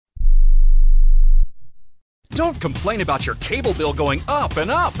Don't complain about your cable bill going up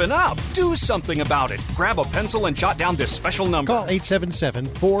and up and up. Do something about it. Grab a pencil and jot down this special number. Call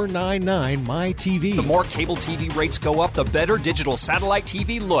 877-499-MY-TV. The more cable TV rates go up, the better digital satellite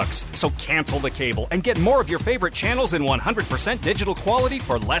TV looks. So cancel the cable and get more of your favorite channels in 100% digital quality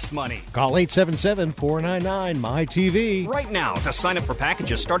for less money. Call 877-499-MY-TV. Right now to sign up for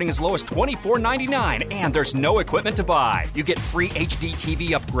packages starting as low as $24.99, and there's no equipment to buy. You get free HD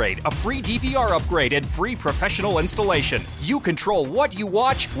TV upgrade, a free DVR upgrade, and free professional installation. You control what you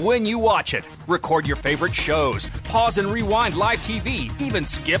watch when you watch it. Record your favorite shows. Pause and rewind live TV. Even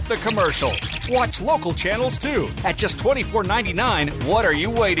skip the commercials. Watch local channels too. At just $24.99, what are you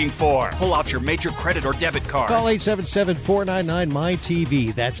waiting for? Pull out your major credit or debit card. Call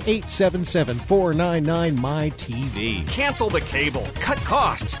 877-499-MY-TV. That's 877-499-MY-TV. Cancel the cable, cut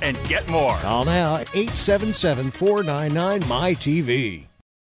costs, and get more. Call now, 877-499-MY-TV.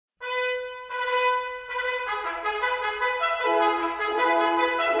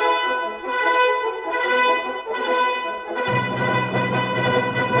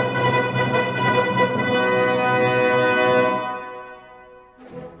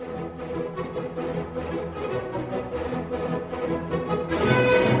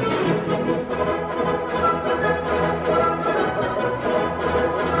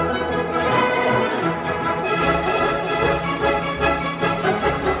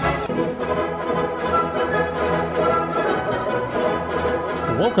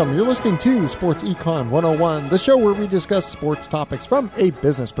 Welcome. You're listening to Sports Econ 101, the show where we discuss sports topics from a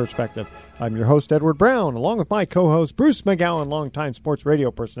business perspective. I'm your host, Edward Brown, along with my co-host, Bruce McGowan, longtime sports radio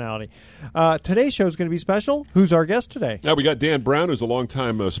personality. Today's show is going to be special. Who's our guest today? Now we got Dan Brown, who's a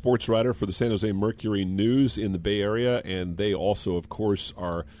longtime sports writer for the San Jose Mercury News in the Bay Area, and they also, of course,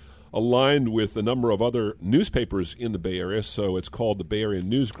 are aligned with a number of other newspapers in the Bay Area, so it's called the Bay Area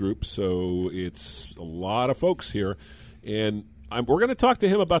News Group, so it's a lot of folks here, and we're going to talk to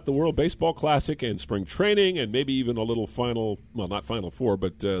him about the World Baseball Classic and spring training and maybe even a little not Final Four,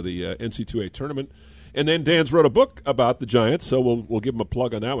 but the NC2A tournament. And then Dan's wrote a book about the Giants, so we'll give him a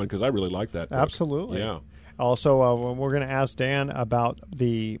plug on that one because I really like that book. Absolutely. Yeah. Also, we're going to ask Dan about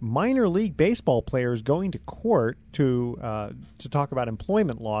the minor league baseball players going to court to talk about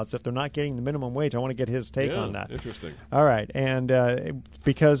employment laws if they're not getting the minimum wage. I want to get his take on that. Interesting. All right, and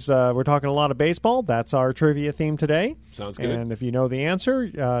because we're talking a lot of baseball, that's our trivia theme today. Sounds good. And if you know the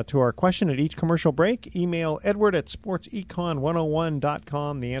answer to our question at each commercial break, email Edward at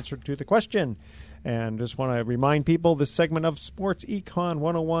sportsecon101.com the answer to the question. And just want to remind people, this segment of Sports Econ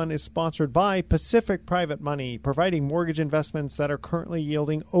 101 is sponsored by Pacific Private Money, providing mortgage investments that are currently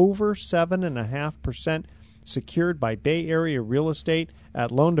yielding over 7.5%, secured by Bay Area real estate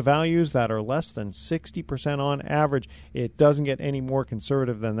at loan-to-values that are less than 60% on average. It doesn't get any more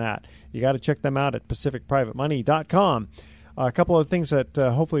conservative than that. You got to check them out at pacificprivatemoney.com. A couple of things that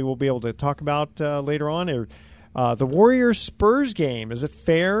hopefully we'll be able to talk about later on are the Warriors-Spurs game. Is it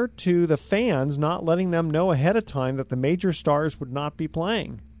fair to the fans not letting them know ahead of time that the major stars would not be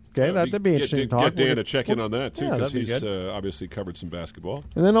playing? Okay, that'd be interesting to talk. Get Dan to check in on that, too, because he's obviously covered some basketball.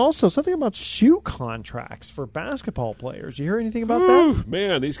 And then also something about shoe contracts for basketball players. You hear anything about that?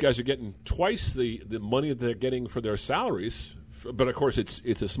 Man, these guys are getting twice the money that they're getting for their salaries. But, of course,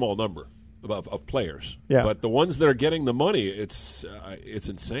 it's a small number of players. Yeah. But the ones that are getting the money, it's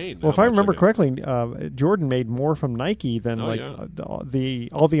insane. Well, if I remember correctly, Jordan made more from Nike than all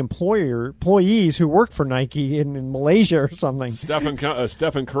the employees who worked for Nike in Malaysia or something. Stephen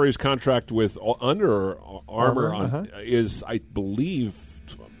Curry's contract with Under Armour is, I believe,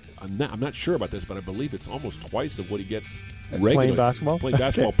 I'm not sure about this, but I believe it's almost twice of what he gets regularly playing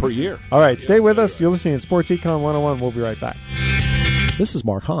basketball per year. All right, stay with us. You're listening to Sports Econ 101. We'll be right back. This is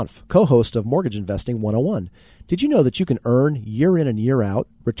Mark Hanf, co-host of Mortgage Investing 101. Did you know that you can earn year in and year out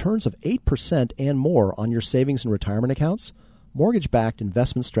returns of 8% and more on your savings and retirement accounts? Mortgage-backed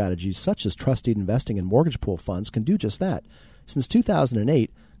investment strategies such as trusted investing and mortgage pool funds can do just that. Since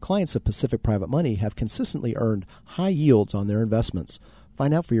 2008, clients of Pacific Private Money have consistently earned high yields on their investments.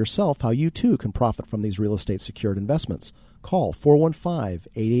 Find out for yourself how you too can profit from these real estate secured investments. Call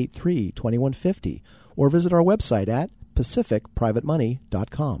 415-883-2150 or visit our website at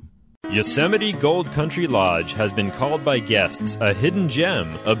pacificprivatemoney.com. Yosemite Gold Country Lodge has been called by guests a hidden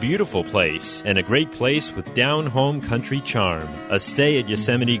gem, a beautiful place, and a great place with down-home country charm. A stay at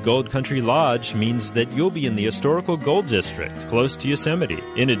Yosemite Gold Country Lodge means that you'll be in the historical Gold District, close to Yosemite.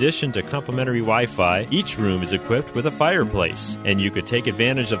 In addition to complimentary Wi-Fi, each room is equipped with a fireplace, and you could take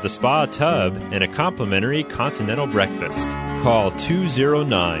advantage of the spa tub and a complimentary continental breakfast. Call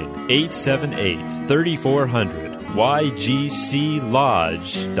 209-878-3400.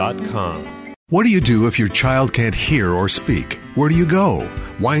 YGCLodge.com. What do you do if your child can't hear or speak? Where do you go?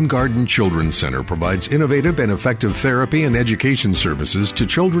 Weingarten Children's Center provides innovative and effective therapy and education services to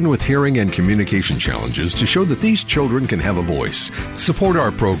children with hearing and communication challenges to show that these children can have a voice. Support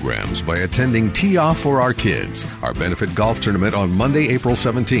our programs by attending Tee Off for Our Kids, our benefit golf tournament on Monday, April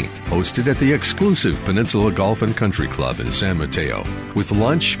 17th, hosted at the exclusive Peninsula Golf and Country Club in San Mateo, with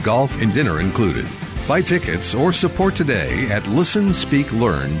lunch, golf, and dinner included. Buy tickets or support today at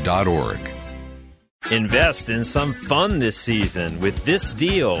listenspeaklearn.org. Invest in some fun this season with this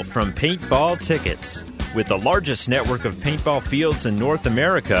deal from Paintball Tickets. With the largest network of paintball fields in North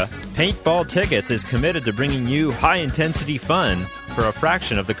America, Paintball Tickets is committed to bringing you high-intensity fun for a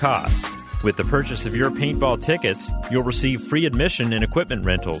fraction of the cost. With the purchase of your paintball tickets, you'll receive free admission and equipment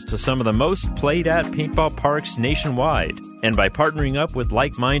rentals to some of the most played-at paintball parks nationwide. And by partnering up with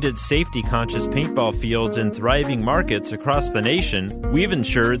like-minded, safety-conscious paintball fields in thriving markets across the nation, we've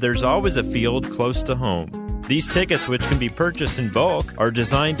ensured there's always a field close to home. These tickets, which can be purchased in bulk, are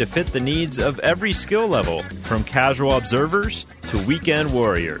designed to fit the needs of every skill level, from casual observers to weekend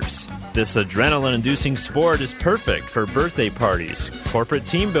warriors. This adrenaline-inducing sport is perfect for birthday parties, corporate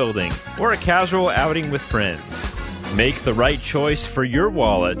team building, or a casual outing with friends. Make the right choice for your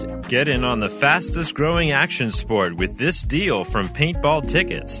wallet. Get in on the fastest-growing action sport with this deal from Paintball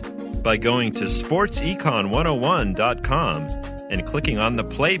Tickets by going to sportsecon101.com and clicking on the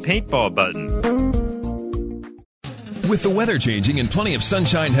Play Paintball button. With the weather changing and plenty of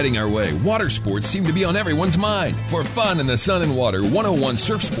sunshine heading our way, water sports seem to be on everyone's mind. For fun in the sun and water, 101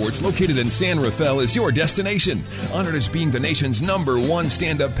 Surf Sports, located in San Rafael, is your destination. Honored as being the nation's #1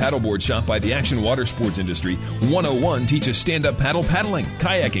 stand-up paddleboard shop by the action water sports industry, 101 teaches stand-up paddling,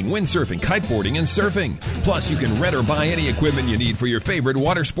 kayaking, windsurfing, kiteboarding, and surfing. Plus, you can rent or buy any equipment you need for your favorite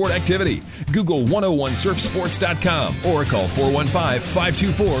water sport activity. Google 101surfsports.com or call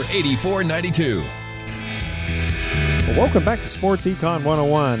 415-524-8492. Well, welcome back to Sports Econ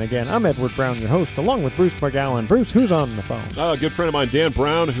 101. Again, I'm Edward Brown, your host, along with Bruce McGowan. Bruce, who's on the phone? A good friend of mine, Dan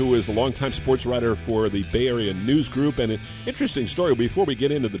Brown, who is a longtime sports writer for the Bay Area News Group. And an interesting story, before we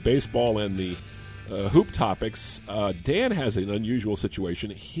get into the baseball and the hoop topics, Dan has an unusual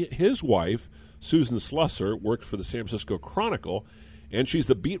situation. His wife, Susan Slusser, works for the San Francisco Chronicle, and she's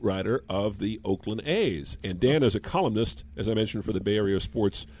the beat writer of the Oakland A's. And Dan is a columnist, as I mentioned, for the Bay Area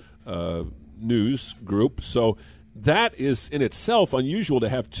Sports News Group. So that is in itself unusual to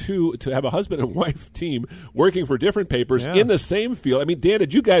have a husband and wife team working for different papers in the same field. I mean, Dan,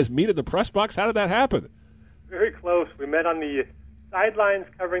 did you guys meet at the press box? How did that happen? Very close. We met on the sidelines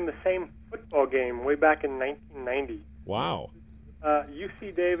covering the same football game way back in 1990. Wow.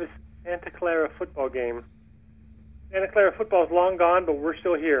 UC Davis Santa Clara football game. Santa Clara football is long gone, but we're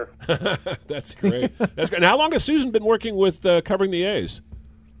still here. That's great. That's great. And how long has Susan been working with covering the A's?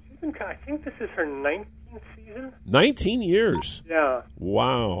 I think this is her 19th season. 19 years? Yeah.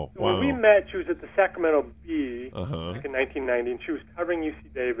 Wow. So when we met, she was at the Sacramento Bee Uh-huh. back in 1990, and she was covering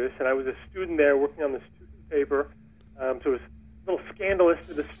UC Davis, and I was a student there working on the student paper. So it was a little scandalous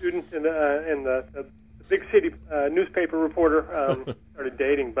to the students and the big city newspaper reporter started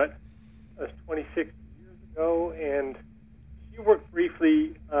dating, but that was 26 years ago, and she worked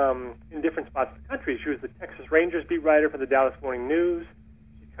briefly in different spots of the country. She was the Texas Rangers beat writer for the Dallas Morning News.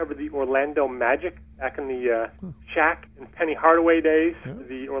 Covered the Orlando Magic back in the Shaq and Penny Hardaway days,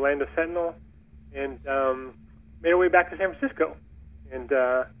 the Orlando Sentinel, and made our way back to San Francisco. And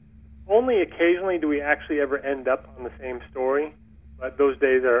only occasionally do we actually ever end up on the same story, but those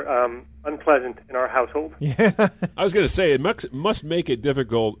days are unpleasant in our household. Yeah. I was going to say, it must make it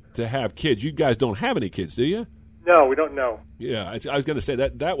difficult to have kids. You guys don't have any kids, do you? No, we don't know. Yeah, I was going to say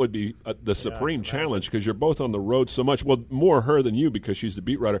that would be the supreme challenge because you're both on the road so much. Well, more her than you because she's the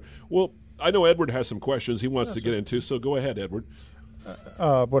beat writer. Well, I know Edward has some questions he wants to get into, so go ahead, Edward.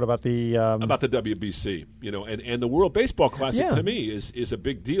 What about the WBC? And the World Baseball Classic to me is a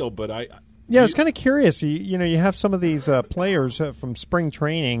big deal. But I was kind of curious. You have some of these players from spring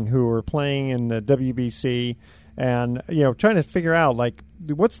training who are playing in the WBC. And, trying to figure out,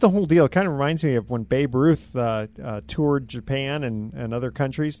 what's the whole deal? It kind of reminds me of when Babe Ruth toured Japan and other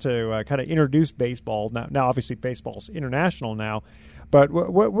countries to kind of introduce baseball. Now, obviously, baseball's international now. But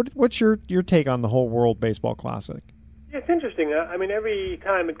what's your take on the whole World Baseball Classic? Yeah, it's interesting. I mean, every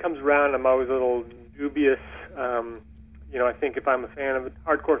time it comes around, I'm always a little dubious. I think if I'm a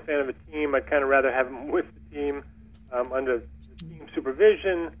hardcore fan of a team, I'd kind of rather have them with the team under the team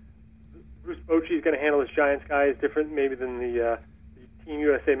supervision. Bruce Bochy is going to handle his Giants guys different maybe than the Team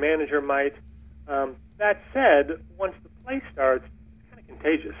USA manager might. That said, once the play starts, it's kind of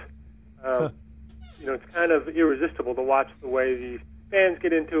contagious. It's kind of irresistible to watch the way these fans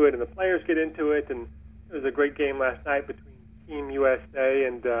get into it and the players get into it. And there was a great game last night between Team USA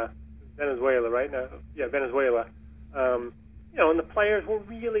and Venezuela, right now. Yeah, Venezuela. And the players were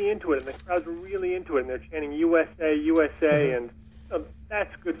really into it, and the crowds were really into it, and they're chanting USA, USA, and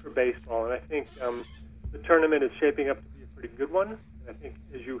that's good for baseball. And I think the tournament is shaping up to be a pretty good one. And I think,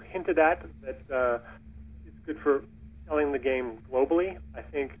 as you hinted at, that it's good for selling the game globally. I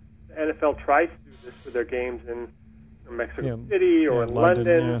think the NFL tries to do this with their games in Mexico City or in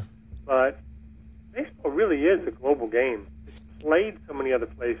London, but baseball really is a global game. It's played so many other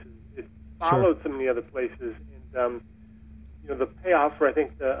places. It's followed so many other places, and the payoff for, I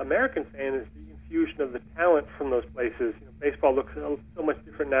think, the American fan is the infusion of the talent from those places. Baseball looks so much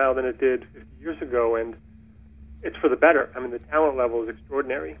different now than it did 50 years ago, and it's for the better. I mean, the talent level is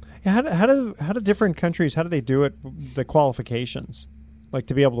extraordinary. Yeah, how do different countries, how do they do it, the qualifications? Like,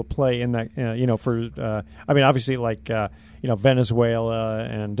 to be able to play in that, obviously, like, Venezuela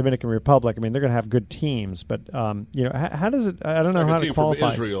and Dominican Republic, I mean, they're going to have good teams, but, how does it, I don't know how to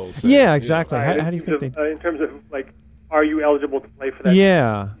qualify. From Israel, yeah, exactly. Right. How do you think in terms of, like, are you eligible to play for that?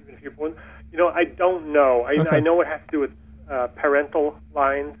 Yeah. Even if you're born? I don't know. I know it has to do with parental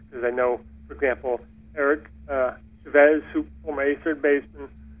lines, because I know, for example, Eric Chavez, who former A's third baseman,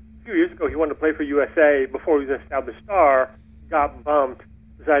 a few years ago he wanted to play for USA before he was an established star, got bumped,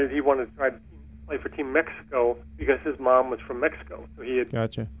 decided he wanted to try to play for Team Mexico because his mom was from Mexico, so he had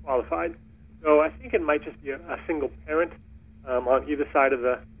qualified. So I think it might just be a single parent on either side of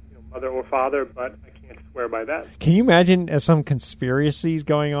the mother or father, but I can't swear by that. Can you imagine some conspiracies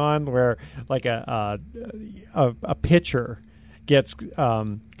going on where, like, a pitcher gets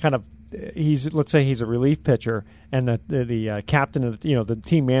kind of, let's say he's a relief pitcher, and the captain of the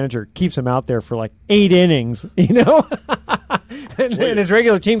team manager keeps him out there for like 8 innings, and his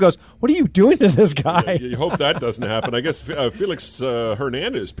regular team goes, "What are you doing to this guy?" You hope that doesn't happen. I guess Felix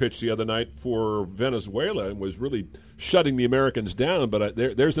Hernandez pitched the other night for Venezuela and was really shutting the Americans down. But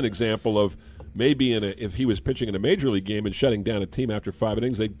there's an example of maybe if he was pitching in a major league game and shutting down a team after 5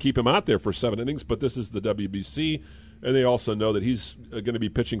 innings, they'd keep him out there for 7 innings. But this is the WBC. And they also know that he's going to be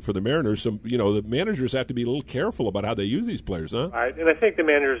pitching for the Mariners. So, the managers have to be a little careful about how they use these players, huh? Right, and I think the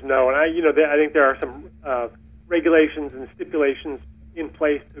managers know. And I think there are some regulations and stipulations in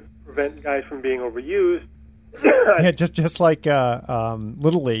place to prevent guys from being overused. Yeah, just like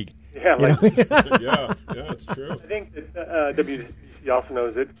Little League. Yeah, yeah, it's true. I think that WBC also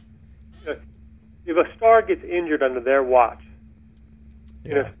knows that if a star gets injured under their watch,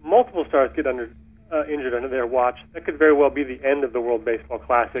 if multiple stars get injured under their watch, that could very well be the end of the World Baseball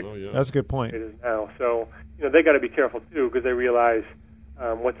Classic. Oh, yeah. That's a good point. It is now. So, they got to be careful, too, because they realize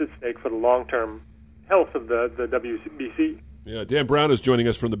what's at stake for the long-term health of the WBC. Yeah, Dan Brown is joining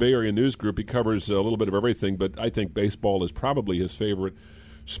us from the Bay Area News Group. He covers a little bit of everything, but I think baseball is probably his favorite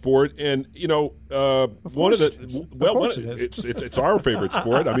sport. And one of the it's our favorite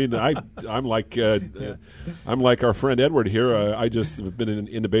sport. I mean, I'm like our friend Edward here. I just have been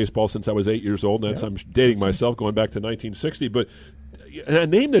into baseball since I was 8 years old. And I'm dating myself, going back to 1960. But a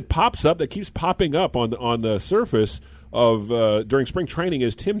name that pops up, that keeps popping up on the surface of during spring training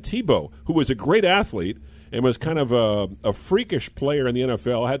is Tim Tebow, who was a great athlete and was kind of a freakish player in the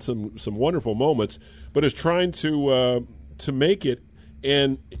NFL. Had some wonderful moments, but is trying to make it.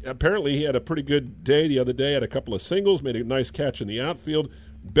 And apparently he had a pretty good day the other day, had a couple of singles, made a nice catch in the outfield.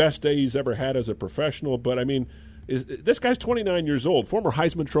 Best day he's ever had as a professional. But, I mean, this guy's 29 years old, former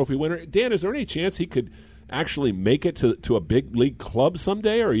Heisman Trophy winner. Dan, is there any chance he could actually make it to a big league club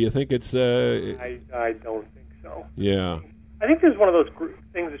someday, or you think it's I don't think so. Yeah. I think this is one of those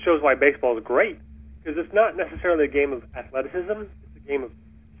things that shows why baseball is great, because it's not necessarily a game of athleticism. It's a game of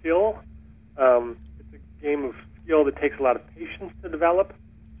skill. It's a game of skill that takes a lot of patience to develop.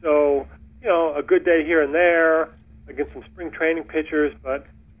 So, a good day here and there against some spring training pitchers. But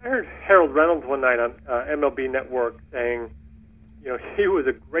I heard Harold Reynolds one night on MLB Network saying, he was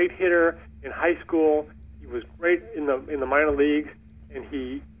a great hitter in high school. He was great in the minor leagues, and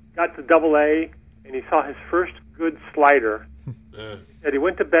he got to Double-A, and he saw his first good slider. He said he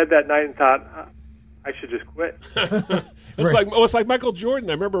went to bed that night and thought, I should just quit. It's like Michael Jordan.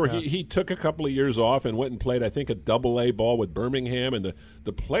 I remember he took a couple of years off and went and played, I think, a Double-A ball with Birmingham, and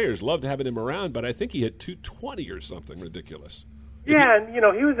the players loved having him around, but I think he hit 220 or something ridiculous. Yeah, and,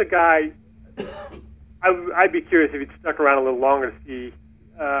 he was a guy, I'd be curious if he'd stuck around a little longer to see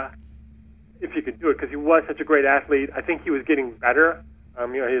if he could do it, because he was such a great athlete. I think he was getting better.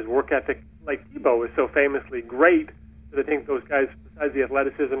 His work ethic, like Tebow, is so famously great that I think those guys, besides the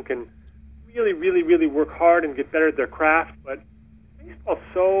athleticism, can really, really, really work hard and get better at their craft. But baseball's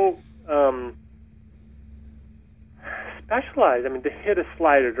so specialize. I mean, to hit a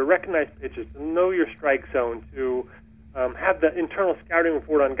slider, to recognize pitches, to know your strike zone, to have the internal scouting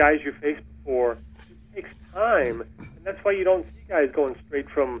report on guys you faced before. It takes time, and that's why you don't see guys going straight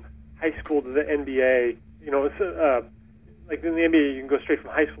from high school to the NBA. You know, it's, like in the NBA, you can go straight from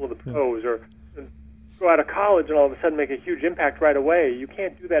high school to the pros, or go out of college and all of a sudden make a huge impact right away. You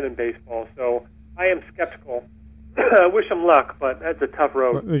can't do that in baseball, so I am skeptical. I wish him luck, but that's a tough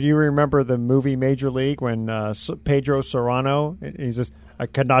road. Do you remember the movie Major League when Pedro Serrano, he says, I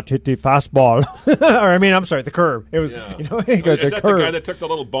cannot hit the fastball. Or, I mean, I'm sorry, the curve. It was, you know, he goes, is the that curve. the guy that took the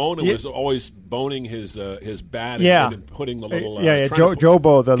little bone and was always boning his bat and putting the little...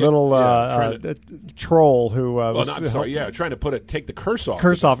 Jobo, the little troll who... trying to take the curse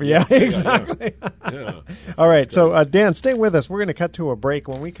off. Exactly. Yeah. All right, so Dan, stay with us. We're going to cut to a break.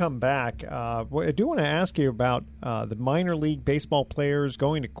 When we come back, I do want to ask you about the minor league baseball players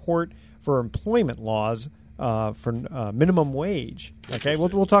going to court for employment laws for minimum wage. Okay,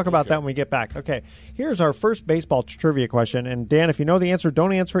 we'll talk about that when we get back. Okay, here's our first baseball trivia question. And Dan, if you know the answer,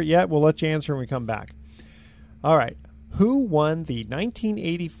 don't answer it yet. We'll let you answer when we come back. All right. Who won the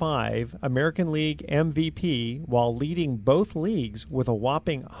 1985 American League MVP while leading both leagues with a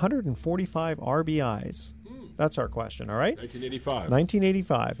whopping 145 RBIs? That's our question, all right?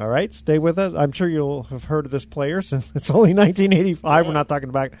 1985, all right? Stay with us. I'm sure you'll have heard of this player since it's only 1985. Yeah. We're not talking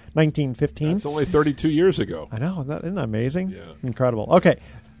about 1915. It's only 32 years ago. I know. Isn't that amazing? Yeah. Incredible. Okay.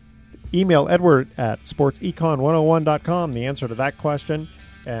 Email Edward at sportsecon101.com the answer to that question.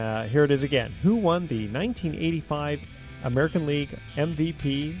 Here it is again. Who won the 1985 American League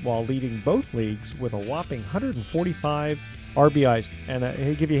MVP while leading both leagues with a whopping 145 RBIs? And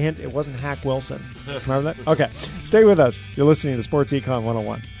I'll give you a hint, it wasn't Hack Wilson. Remember that? Okay. Stay with us. You're listening to Sports Econ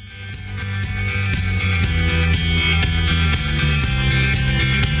 101.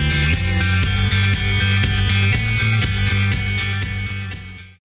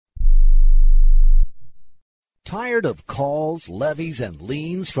 Tired of calls, levies, and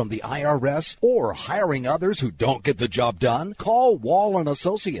liens from the IRS or hiring others who don't get the job done? Call Wall &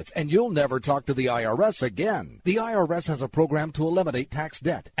 Associates and you'll never talk to the IRS again. The IRS has a program to eliminate tax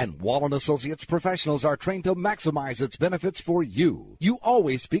debt, and Wall & Associates professionals are trained to maximize its benefits for you. You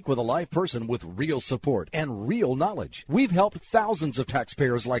always speak with a live person with real support and real knowledge. We've helped thousands of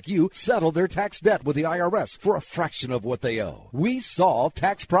taxpayers like you settle their tax debt with the IRS for a fraction of what they owe. We solve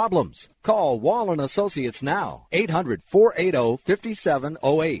tax problems. Call Wall & Associates now,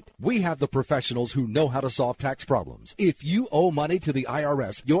 800-480-5708. We have the professionals who know how to solve tax problems. If you owe money to the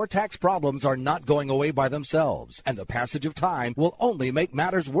IRS, your tax problems are not going away by themselves, and the passage of time will only make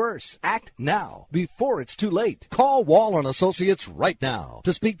matters worse. Act now, before it's too late. Call Wall & Associates right now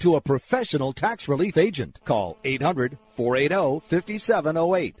to speak to a professional tax relief agent. Call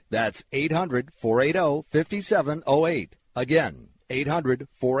 800-480-5708. That's 800-480-5708. Again,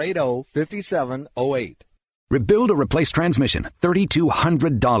 800-480-5708. Rebuild or replace transmission,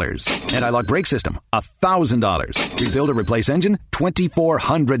 $3,200. Anti-lock brake system, $1,000. Rebuild or replace engine,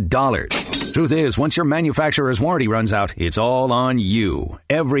 $2,400. Truth is, once your manufacturer's warranty runs out, it's all on you.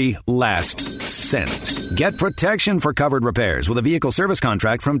 Every last cent. Get protection for covered repairs with a vehicle service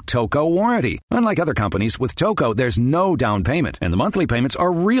contract from Toco Warranty. Unlike other companies, with Toco, there's no down payment, and the monthly payments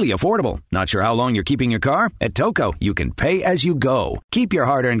are really affordable. Not sure how long you're keeping your car? At Toco, you can pay as you go. Keep your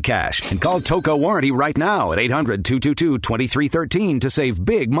hard-earned cash and call Toco Warranty right now at 800-222-2313 to save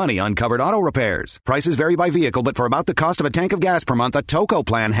big money on covered auto repairs. Prices vary by vehicle, but for about the cost of a tank of gas per month, a Toco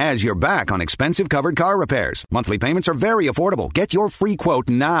plan has your back on expensive covered car repairs. Monthly payments are very affordable. Get your free quote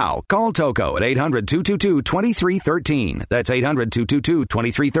now. Call Toco at 800-222-2313. That's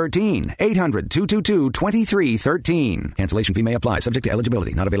 800-222-2313. 800-222-2313. Cancellation fee may apply. Subject to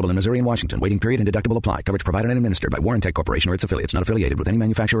eligibility. Not available in Missouri and Washington. Waiting period and deductible apply. Coverage provided and administered by Warrantech Corporation or its affiliates. Not affiliated with any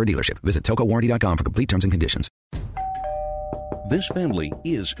manufacturer or dealership. Visit TocoWarranty.com for complete terms and conditions. This family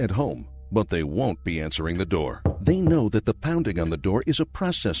is at home, but they won't be answering the door. They know that the pounding on the door is a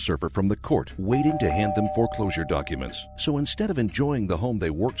process server from the court waiting to hand them foreclosure documents. So instead of enjoying the home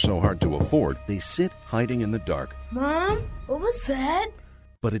they worked so hard to afford, they sit hiding in the dark. Mom, what was that?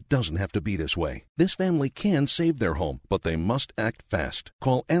 But it doesn't have to be this way. This family can save their home, but they must act fast.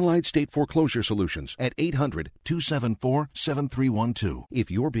 Call Allied State Foreclosure Solutions at 800-274-7312.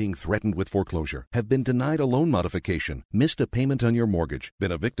 If you're being threatened with foreclosure, have been denied a loan modification, missed a payment on your mortgage,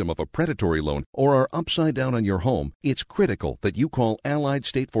 been a victim of a predatory loan, or are upside down on your home, it's critical that you call Allied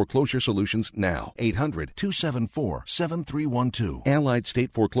State Foreclosure Solutions now. 800-274-7312. Allied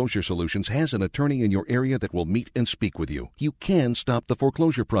State Foreclosure Solutions has an attorney in your area that will meet and speak with you. You can stop the foreclosure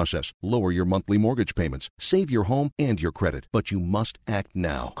foreclosure process, lower your monthly mortgage payments, save your home and your credit. But you must act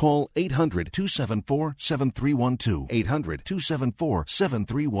now. Call 800-274-7312.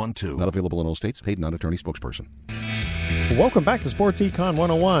 800-274-7312. Not available in all states. Paid non-attorney spokesperson. Welcome back to Sports Econ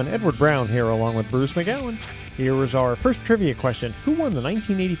 101. Edward Brown here along with Bruce McGowan. Here is our first trivia question. Who won the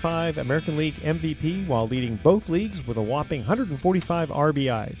 1985 American League MVP while leading both leagues with a whopping 145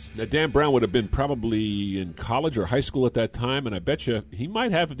 RBIs? Now, Dan Brown would have been probably in college or high school at that time, and I bet you he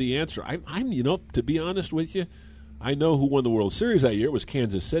might have the answer. I'm to be honest with you, I know who won the World Series that year. It was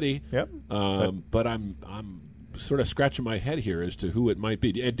Kansas City. Yep. But I'm sort of scratching my head here as to who it might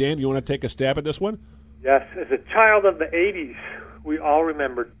be. Dan, you want to take a stab at this one? Yes, as a child of the 80s, we all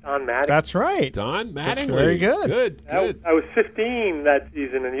remember Don Mattingly. That's right. Don Mattingly. Very good. Good. I was 15 that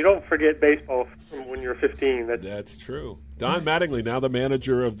season, and you don't forget baseball from when you're 15. That's true. Don Mattingly, now the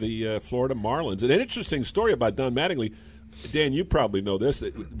manager of the Florida Marlins. An interesting story about Don Mattingly. Dan, you probably know this.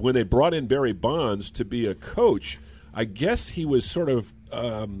 When they brought in Barry Bonds to be a coach, I guess he was sort of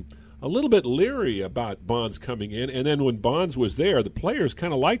a little bit leery about Bonds coming in. And then when Bonds was there, the players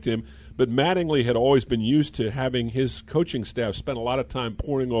kind of liked him. But Mattingly had always been used to having his coaching staff spend a lot of time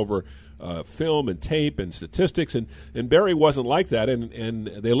poring over film and tape and statistics, and Barry wasn't like that, and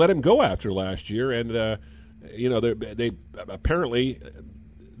they let him go after last year, and they apparently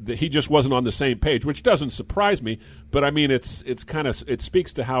he just wasn't on the same page, which doesn't surprise me. But I mean, it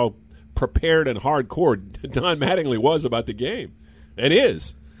speaks to how prepared and hardcore Don Mattingly was about the game, and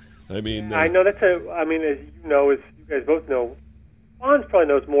is. I mean, I know as you guys both know, Bonds probably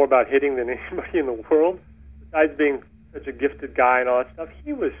knows more about hitting than anybody in the world, besides being such a gifted guy and all that stuff.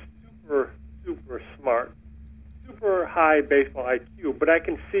 He was super, super smart, super high baseball IQ, but I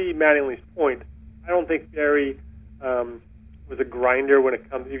can see Mattingly's point. I don't think Barry was a grinder when it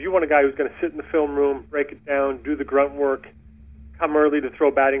comes. If you want a guy who's going to sit in the film room, break it down, do the grunt work, come early to throw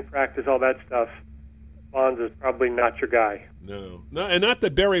batting practice, all that stuff, Bonds is probably not your guy. No, and not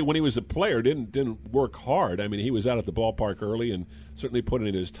that Barry, when he was a player, didn't work hard. I mean, he was out at the ballpark early and certainly put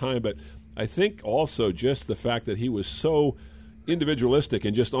in his time. But I think also just the fact that he was so individualistic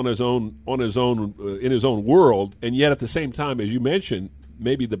and just in his own world, and yet at the same time, as you mentioned,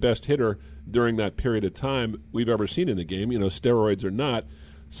 maybe the best hitter during that period of time we've ever seen in the game. Steroids or not.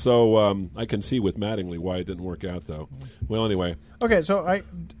 So I can see with Mattingly why it didn't work out, though. Well, anyway. Okay, so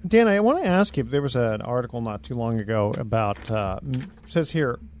Dan, I want to ask you, there was an article not too long ago about, says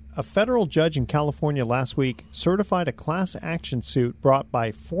here, a federal judge in California last week certified a class action suit brought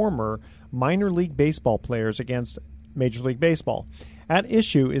by former minor league baseball players against Major League Baseball. At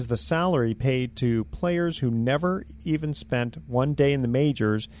issue is the salary paid to players who never even spent one day in the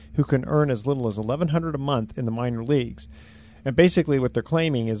majors, who can earn as little as $1,100 a month in the minor leagues. And basically what they're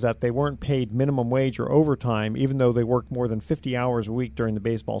claiming is that they weren't paid minimum wage or overtime, even though they worked more than 50 hours a week during the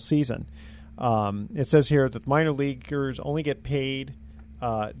baseball season. It says here that minor leaguers only get paid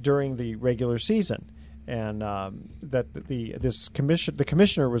during the regular season, and that the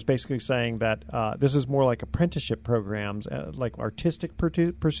commissioner was basically saying that this is more like apprenticeship programs, like artistic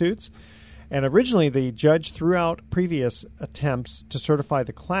pursuits. And originally, the judge threw out previous attempts to certify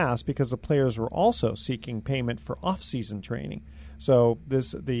the class because the players were also seeking payment for off-season training. So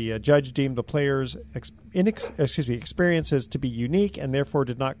the judge deemed the players' experiences to be unique and therefore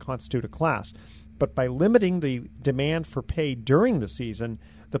did not constitute a class. But by limiting the demand for pay during the season,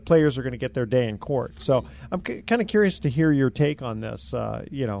 the players are going to get their day in court. So I'm kind of curious to hear your take on this.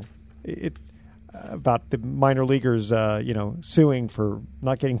 About the minor leaguers, suing for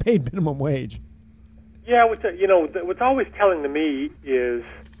not getting paid minimum wage. Yeah, what's always telling to me is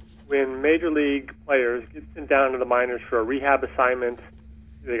when major league players get sent down to the minors for a rehab assignment,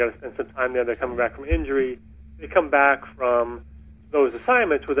 they got to spend some time there. They're coming back from injury. They come back from those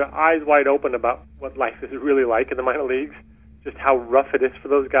assignments with their eyes wide open about what life is really like in the minor leagues, just how rough it is for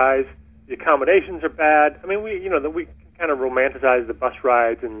those guys. The accommodations are bad. I mean, we can kind of romanticize the bus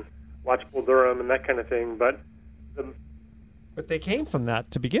rides and watch Bull Durham and that kind of thing, but they came from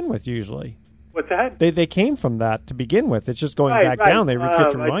that to begin with. Usually, what's that? They came from that to begin with. It's just going back down. They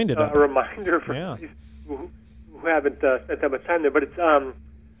get reminded of it. A reminder for who haven't spent that much time there. But it's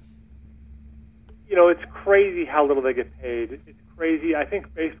it's crazy how little they get paid. It's crazy. I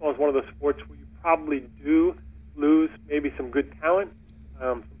think baseball is one of those sports where you probably do lose maybe some good talent.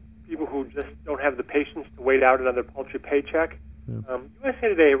 People who just don't have the patience to wait out another paltry paycheck. Yeah. USA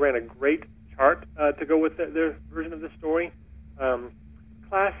Today ran a great chart to go with their version of the story.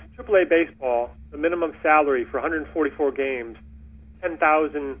 Class AAA baseball, the minimum salary for 144 games,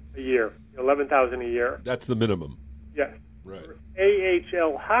 $10,000 a year, $11,000 a year. That's the minimum. Yes. Right. For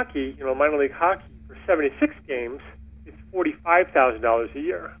AHL hockey, minor league hockey, for 76 games, it's $45,000 a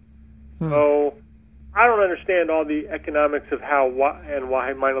year. So I don't understand all the economics of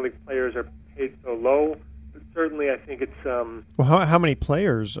why minor league players are paid so low. But certainly, I think it's. Well, how many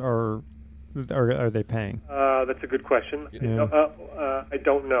players are they paying? That's a good question. Yeah. I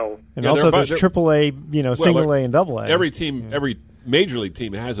don't know. And also, there's AAA, single A and double A. Every team, every major league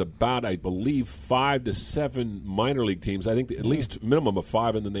team has about, I believe, 5 to 7 minor league teams. I think at least minimum of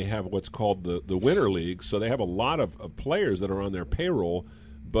 5, and then they have what's called the winter league. So they have a lot of players that are on their payroll.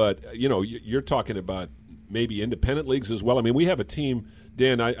 But you're talking about maybe independent leagues as well. I mean, we have a team,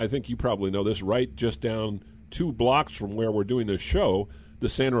 Dan. I think you probably know this, right? Just down 2 blocks from where we're doing this show, the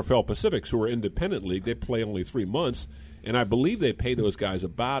San Rafael Pacifics, who are independent league. They play only 3 months, and I believe they pay those guys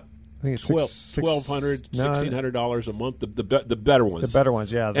about $1,200, $1,600 a month. The better ones. The better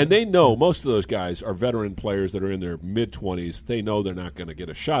ones, yeah. And they know most of those guys are veteran players that are in their mid-20s. They know they're not going to get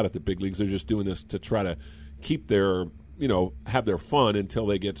a shot at the big leagues. They're just doing this to try to keep their have their fun until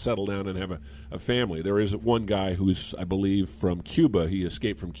they get settled down and have a family. There is one guy who's, I believe, from Cuba. He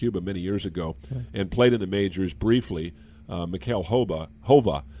escaped from Cuba many years ago and played in the majors briefly, Mikhail Hova,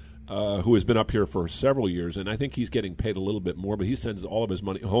 who has been up here for several years, and I think he's getting paid a little bit more, but he sends all of his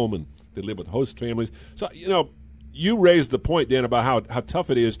money home, and they live with host families. So, you raised the point, Dan, about how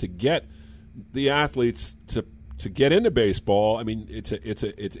tough it is to get the athletes to get into baseball. I mean,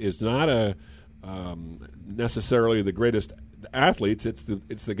 it's not necessarily the greatest athletes. It's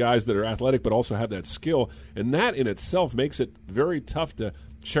the guys that are athletic but also have that skill, and that in itself makes it very tough to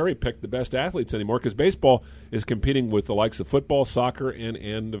cherry pick the best athletes anymore, because baseball is competing with the likes of football, soccer,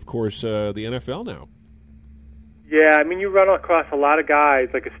 and of course the NFL now. Yeah, I mean, you run across a lot of guys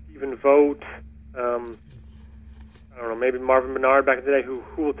like a Stephen Vogt, I don't know, maybe Marvin Bernard back in the day, who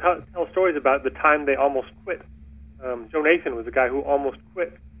will tell stories about the time they almost quit. Joe Nathan was a guy who almost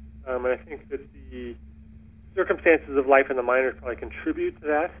quit, and I think that the circumstances of life in the minors probably contribute to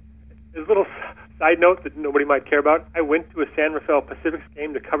that. There's a little side note that nobody might care about. I went to a San Rafael Pacifics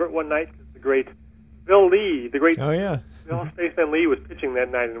game to cover it one night because the great Bill Lee, Bill Spaceman Lee was pitching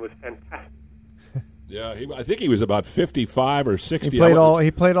that night, and it was fantastic. Yeah, I think he was about 55 or 60.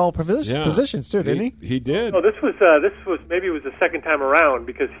 He played all positions too, didn't he? He did. No, this was maybe it was the second time around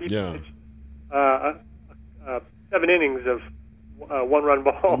because he pitched 7 innings of 1-run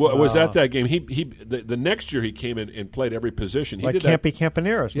ball. Was that game? The next year he came in and played every position. He did Campy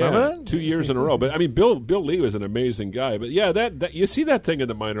Campaneros, remember that? 2 years in a row. But I mean, Bill Lee was an amazing guy. But yeah, that you see that thing in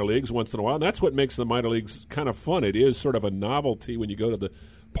the minor leagues once in a while. And that's what makes the minor leagues kind of fun. It is sort of a novelty when you go to the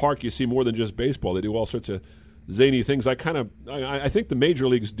park. You see more than just baseball. They do all sorts of zany things. I think the major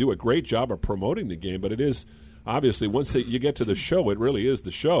leagues do a great job of promoting the game. But it is obviously once you get to the show, it really is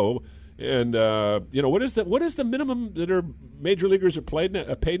the show. And what is the minimum that our major leaguers are paid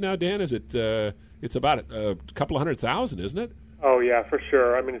now, Dan? Is it it's about a couple of $100,000, isn't it? Oh yeah, for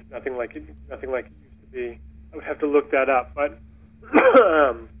sure. I mean, it's nothing like it used to be. I would have to look that up, but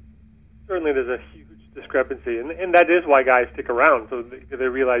certainly there's a huge discrepancy, and that is why guys stick around. So they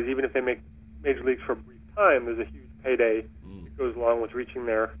realize even if they make major leagues for a brief time, there's a huge payday that goes along with reaching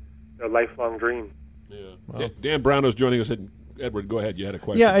their lifelong dream. Yeah. Wow. Dan Browno's joining us. Edward, go ahead. You had a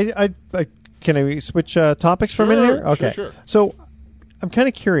question. Yeah, can I switch topics for a minute here? Okay. Sure. So I'm kind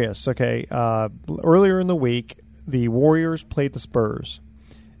of curious. Okay, earlier in the week, the Warriors played the Spurs.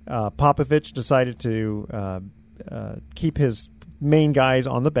 Popovich decided to keep his main guys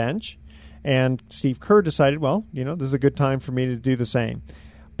on the bench, and Steve Kerr decided, well, this is a good time for me to do the same.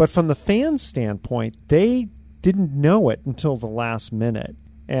 But from the fans' standpoint, they didn't know it until the last minute.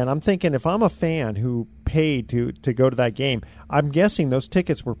 And I'm thinking, if I'm a fan who paid to go to that game, I'm guessing those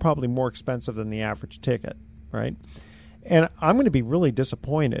tickets were probably more expensive than the average ticket, right? And I'm going to be really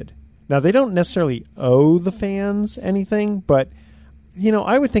disappointed. Now, they don't necessarily owe the fans anything, but,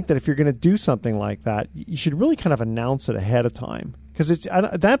 I would think that if you're going to do something like that, you should really kind of announce it ahead of time. Because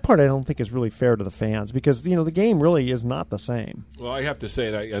that part I don't think is really fair to the fans because, the game really is not the same. Well, I have to say,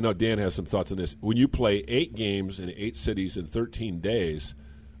 and I know Dan has some thoughts on this, when you play 8 games in 8 cities in 13 days,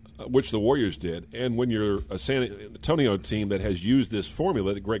 which the Warriors did, and when you're a San Antonio team that has used this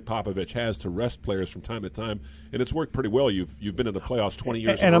formula that Greg Popovich has to rest players from time to time, and it's worked pretty well. You've been in the playoffs 20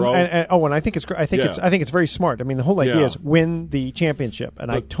 years in a row. And I think it's very smart. I mean, the whole idea is win the championship,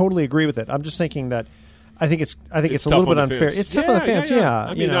 and I totally agree with it. I'm just thinking that I think it's a little bit unfair. It's tough on the fans. Yeah.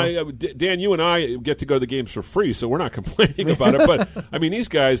 I mean, Dan, you and I get to go to the games for free, so we're not complaining about it. But I mean, these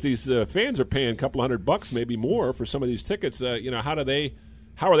guys, these fans are paying a couple $100, maybe more, for some of these tickets.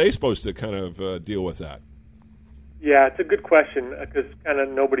 How are they supposed to kind of deal with that? Yeah, it's a good question because kind of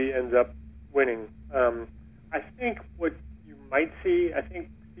nobody ends up winning. I think what you might see, I think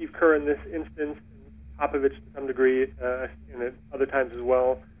Steve Kerr in this instance, Popovich to some degree, and at other times as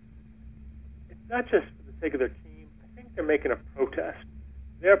well. It's not just for the sake of their team. I think they're making a protest.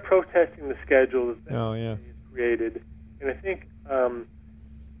 They're protesting the schedule that is created, and I think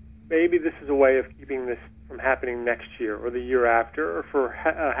maybe this is a way of keeping this from happening next year or the year after, or for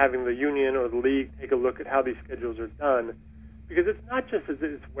having the union or the league take a look at how these schedules are done, because it's not just that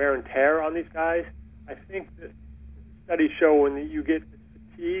it's wear and tear on these guys. I think that studies show when you get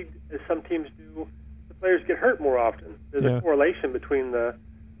fatigued, as some teams do, the players get hurt more often. There's a correlation between the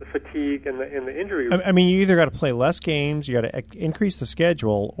fatigue and the injury. I mean, you either got to play less games, you got to increase the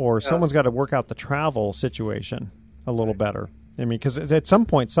schedule, or someone's got to work out the travel situation a little better. I mean, because at some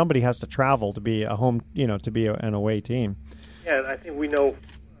point somebody has to travel to be a home, to be an away team. Yeah, and I think we know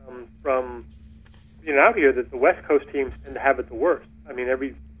from being out here that the West Coast teams tend to have it the worst. I mean,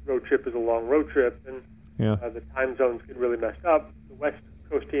 every road trip is a long road trip, and the time zones get really messed up. The West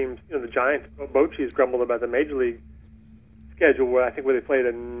Coast teams, the Giants, Bochy's grumbled about the Major League schedule, where they played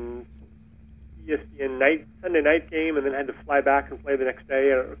an ESPN Sunday night game and then had to fly back and play the next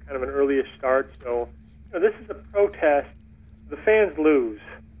day at kind of an early-ish start. So, this is a protest. The fans lose.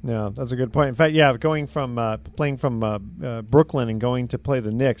 Yeah, that's a good point. In fact, going from playing from Brooklyn and going to play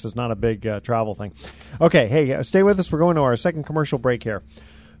the Knicks is not a big travel thing. Okay, hey, stay with us. We're going to our second commercial break here.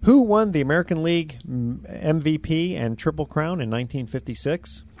 Who won the American League MVP and Triple Crown in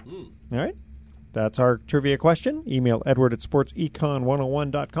 1956? All right. That's our trivia question. Email Edward at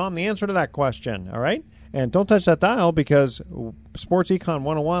sportsecon101.com. The answer to that question. All right. And don't touch that dial, because Sports Econ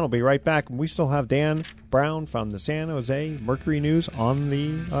 101 will be right back. We still have Dan Brown from the San Jose Mercury News on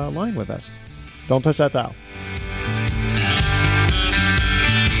the line with us. Don't touch that dial.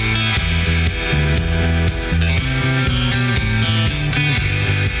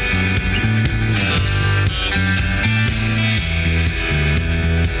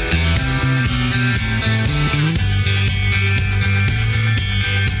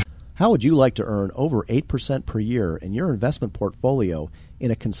 How would you like to earn over 8% per year in your investment portfolio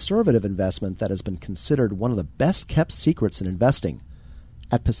in a conservative investment that has been considered one of the best-kept secrets in investing?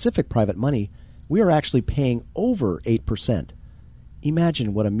 At Pacific Private Money, we are actually paying over 8%.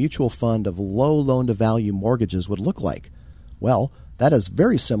 Imagine what a mutual fund of low loan-to-value mortgages would look like. Well, that is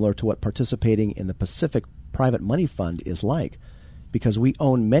very similar to what participating in the Pacific Private Money Fund is like, because we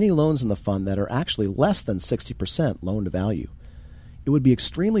own many loans in the fund that are actually less than 60% loan-to-value. It would be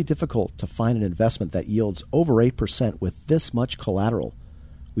extremely difficult to find an investment that yields over 8% with this much collateral.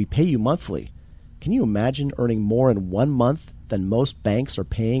 We pay you monthly. Can you imagine earning more in 1 month than most banks are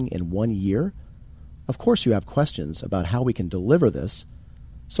paying in 1 year? Of course you have questions about how we can deliver this,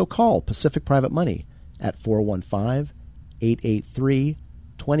 so call Pacific Private Money at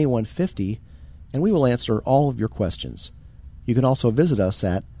 415-883-2150, and we will answer all of your questions. You can also visit us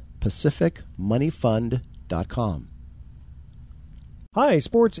at pacificmoneyfund.com. Hi,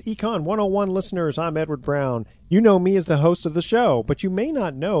 Sports Econ 101 listeners. I'm Edward Brown. You know me as the host of the show, but you may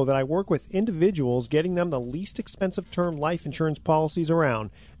not know that I work with individuals getting them the least expensive term life insurance policies around.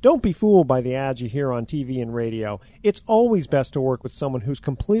 Don't be fooled by the ads you hear on TV and radio. It's always best to work with someone who's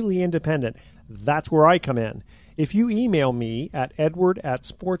completely independent. That's where I come in. If you email me at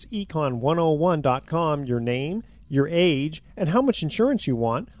edward@sportsecon101.com your name, your age, and how much insurance you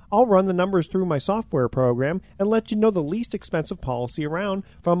want, I'll run the numbers through my software program and let you know the least expensive policy around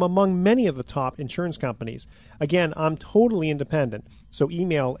from among many of the top insurance companies. Again, I'm totally independent, so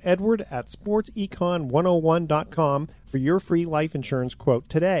email edward@sportsecon101.com for your free life insurance quote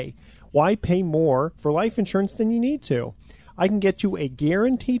today. Why pay more for life insurance than you need to? I can get you a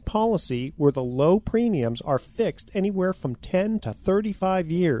guaranteed policy where the low premiums are fixed anywhere from 10 to 35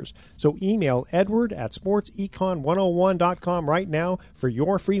 years. So email edward@sportsecon101.com right now for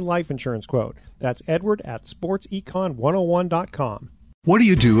your free life insurance quote. That's edward@sportsecon101.com. What do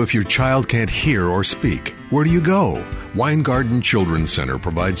you do if your child can't hear or speak? Where do you go? Weingarten Children's Center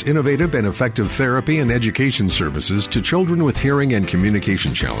provides innovative and effective therapy and education services to children with hearing and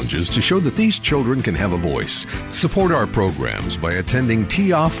communication challenges to show that these children can have a voice. Support our programs by attending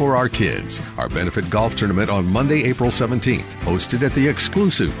Tee Off for Our Kids, our benefit golf tournament on Monday, April 17th, hosted at the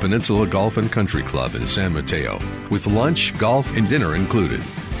exclusive Peninsula Golf and Country Club in San Mateo, with lunch, golf, and dinner included.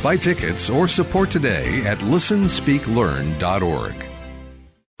 Buy tickets or support today at listenspeaklearn.org.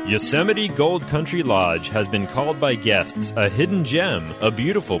 Yosemite Gold Country Lodge has been called by guests a hidden gem, a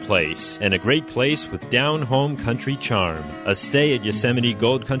beautiful place, and a great place with down-home country charm. A stay at Yosemite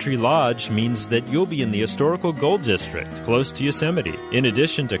Gold Country Lodge means that you'll be in the historical Gold District, close to Yosemite. In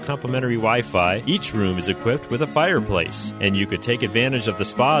addition to complimentary Wi-Fi, each room is equipped with a fireplace, and you could take advantage of the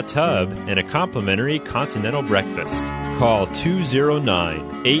spa tub and a complimentary continental breakfast. Call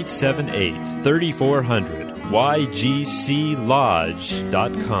 209-878-3400.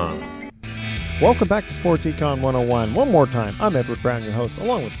 YGCLodge.com. Welcome back to Sports Econ 101. One more time, I'm Edward Brown, your host,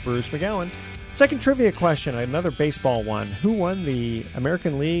 along with Bruce McGowan. Second trivia question, another baseball one. Who won the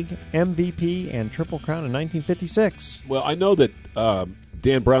American League MVP and Triple Crown in 1956? Well, I know that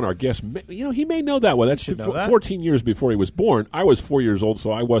Dan Brown, our guest, he may know that one. That's 14 years before he was born. I was 4 years old,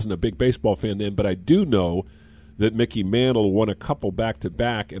 so I wasn't a big baseball fan then, but I do know that Mickey Mantle won a couple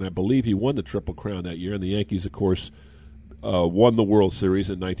back-to-back, and I believe he won the Triple Crown that year. And the Yankees, of course, won the World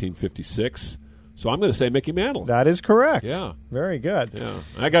Series in 1956. So I'm going to say Mickey Mantle. That is correct. Yeah. Very good. Yeah.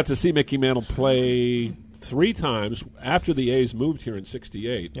 I got to see Mickey Mantle play 3 times after the A's moved here in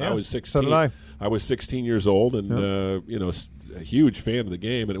 1968. Yeah, I was 16. so did I. I was 16 years old and, a huge fan of the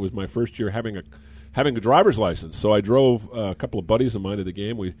game, and it was my first year having a driver's license. So I drove a couple of buddies of mine to the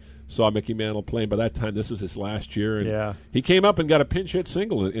game. We saw Mickey Mantle playing. By that time, this was his last year. And he came up and got a pinch hit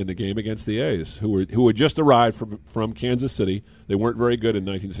single in the game against the A's, who had just arrived from Kansas City. They weren't very good in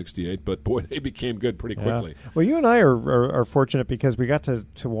 1968, but, boy, they became good pretty quickly. Yeah. Well, you and I are fortunate because we got to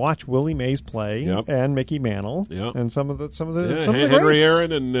watch Willie Mays play and Mickey Mantle and some of the Henry greats.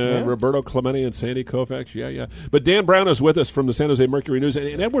 Aaron and Roberto Clemente and Sandy Koufax. Yeah. But Dan Brown is with us from the San Jose Mercury News.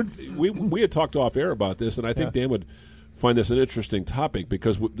 And Edward, we had talked off air about this, and I think Dan would find this an interesting topic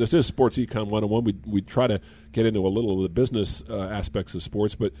because this is Sports Econ 101. We try to get into a little of the business aspects of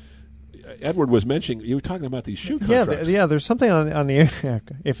sports, but Edward was mentioning, you were talking about these shoe contracts. Yeah, there's something on the internet.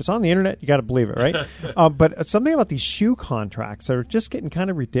 If it's on the internet, you got to believe it, right? But something about these shoe contracts that are just getting kind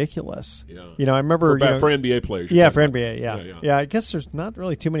of ridiculous. Yeah. I remember for NBA players. Yeah, for NBA. Yeah. I guess there's not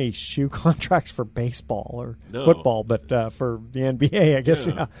really too many shoe contracts for baseball or football, but for the NBA, I guess.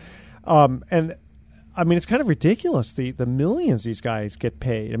 Yeah. And I mean, it's kind of ridiculous the millions these guys get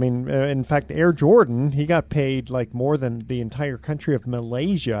paid. I mean, in fact, Air Jordan, he got paid like more than the entire country of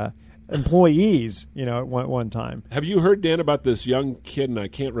Malaysia employees, at one time. Have you heard, Dan, about this young kid, and I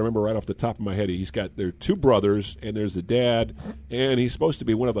can't remember right off the top of my head. There are 2 brothers, and there's a dad, and he's supposed to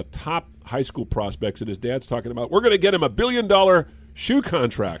be one of the top high school prospects, and his dad's talking about, we're going to get him $1 billion shoe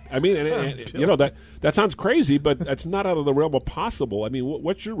contract. I mean, that sounds crazy, but that's not out of the realm of possible. I mean,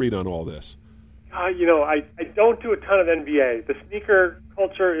 what's your read on all this? I don't do a ton of NBA. The sneaker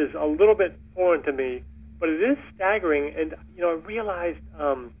culture is a little bit foreign to me, but it is staggering, and, I realized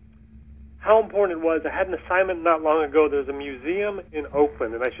how important it was. I had an assignment not long ago. There's a museum in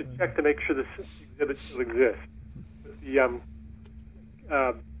Oakland, and I should check to make sure this exhibit still exists. But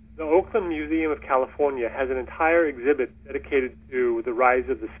the Oakland Museum of California has an entire exhibit dedicated to the rise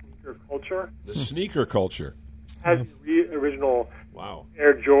of the sneaker culture. The sneaker culture. Has the original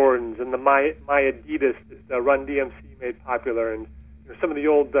Air Jordans and the My Adidas that Run DMC made popular, and some of the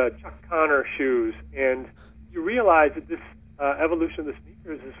old Chuck Connor shoes. And you realize that this evolution of the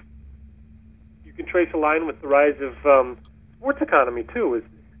sneakers is, you can trace a line with the rise of sports economy too. Is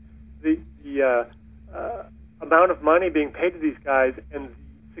the amount of money being paid to these guys and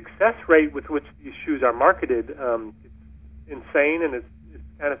the success rate with which these shoes are marketed? It's insane, and it's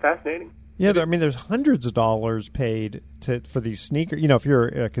kind of fascinating. Yeah, there's hundreds of dollars paid for these sneakers, if you're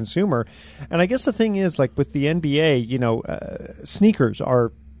a consumer. And I guess the thing is, like with the NBA, sneakers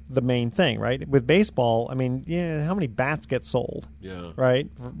are the main thing, right? With baseball, I mean, how many bats get sold? Yeah.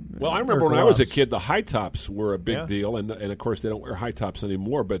 Right? Well, I remember when I was a kid, the high tops were a big deal. And of course, they don't wear high tops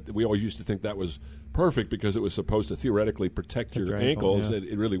anymore, but we always used to think that was perfect because it was supposed to theoretically protect your ankles.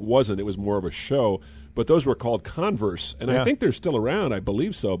 It really wasn't. It was more of a show. But those were called Converse. And I think they're still around. I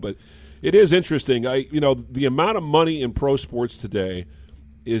believe so. But it is interesting. The amount of money in pro sports today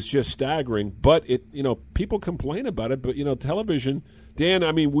is just staggering. But people complain about it. But television, Dan.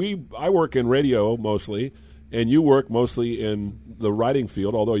 I mean, I work in radio mostly, and you work mostly in the writing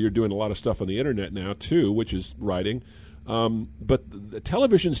field. Although you're doing a lot of stuff on the internet now too, which is writing. But the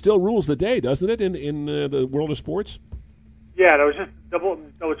television still rules the day, doesn't it? In the world of sports. Yeah, and I was just double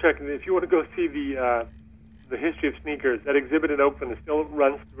checking. If you want to go see the history of sneakers, that exhibit in Oakland still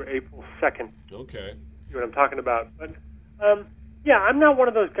runs through April 2nd. Okay. See what I'm talking about. But, I'm not one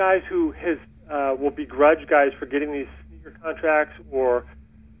of those guys who will begrudge guys for getting these sneaker contracts or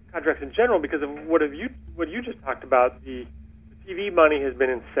contracts in general because of what you just talked about. The TV money has been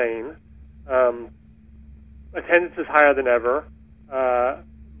insane. Attendance is higher than ever.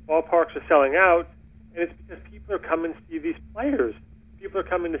 ballparks are selling out, and it's because people are coming to see these players. People are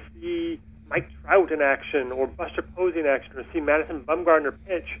coming to see Mike Trout in action or Buster Posey in action or see Madison Bumgarner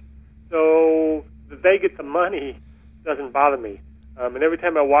pitch. So that they get the money doesn't bother me. And every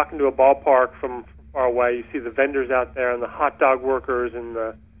time I walk into a ballpark from far away, you see the vendors out there and the hot dog workers and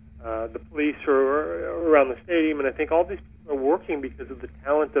the police are around the stadium, and I think all these people are working because of the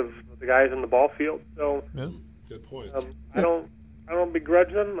talent of the guys on the ball field. So, good point. I don't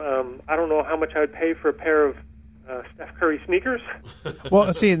begrudge them. I don't know how much I would pay for a pair of Steph Curry sneakers.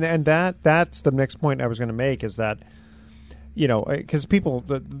 Well, see, and that's the next point I was going to make is that, because people,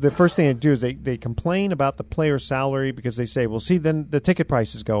 the first thing they do is they complain about the player's salary because they say, well, see, then the ticket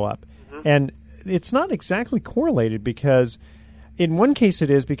prices go up. Mm-hmm. And it's not exactly correlated because in one case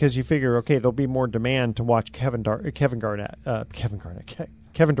it is because you figure, okay, there'll be more demand to watch Kevin Durant.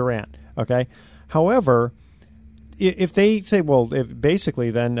 Okay. However, if they say, well,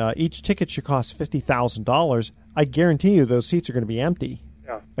 basically then each ticket should cost $50,000, I guarantee you those seats are going to be empty,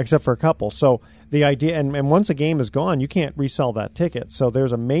 except for a couple. So the idea, and once a game is gone, you can't resell that ticket. So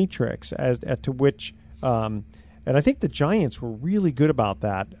there's a matrix as to which, and I think the Giants were really good about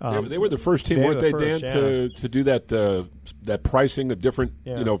that. They were the first team, weren't they, Dan, to do that pricing of different,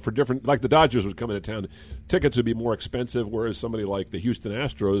 for different, like the Dodgers was coming to town. Tickets would be more expensive, whereas somebody like the Houston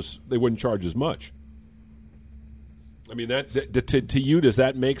Astros, they wouldn't charge as much. I mean, to you, does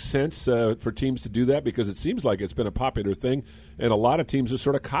that make sense for teams to do that? Because it seems like it's been a popular thing, and a lot of teams have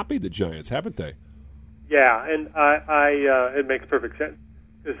sort of copied the Giants, haven't they? Yeah, and it makes perfect sense.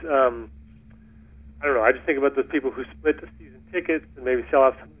 Because, I don't know, I just think about those people who split the season tickets and maybe sell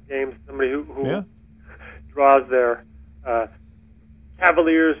out some of the games. Somebody who draws their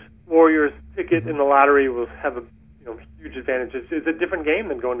Cavaliers, Warriors ticket in the lottery will have a huge advantage. It's a different game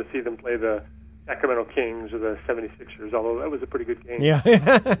than going to see them play the Sacramento Kings or the 76ers, although that was a pretty good game. Yeah,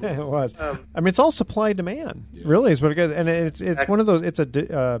 it was. I mean, it's all supply demand, really, is what it is. And it's one of those, it's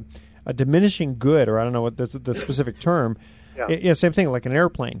a diminishing good, or I don't know what the specific term. Same thing like an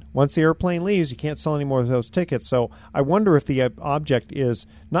airplane. Once the airplane leaves, you can't sell any more of those tickets. So I wonder if the object is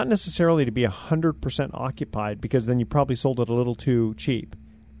not necessarily to be 100% occupied, because then you probably sold it a little too cheap.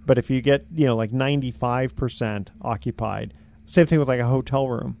 But if you get, like 95% occupied, same thing with like a hotel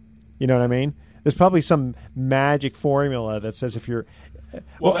room. You know what I mean? There's probably some magic formula that says if you're...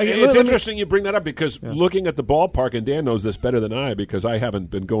 It's interesting you bring that up because looking at the ballpark, and Dan knows this better than I because I haven't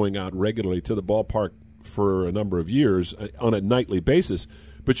been going out regularly to the ballpark for a number of years on a nightly basis.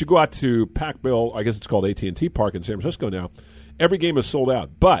 But you go out to Pac-Bell, I guess it's called AT&T Park in San Francisco now. Every game is sold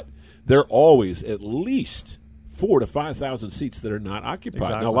out. But there are always at least 4,000 to 5,000 seats that are not occupied.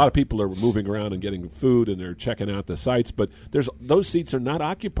 Exactly. Now, a lot of people are moving around and getting food and they're checking out the sites, but those seats are not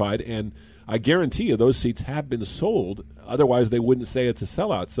occupied, and I guarantee you those seats have been sold. Otherwise, they wouldn't say it's a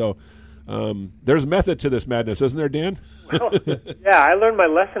sellout. So there's method to this madness, isn't there, Dan? Well, yeah, I learned my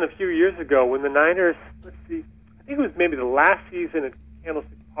lesson a few years ago when the Niners, I think it was maybe the last season at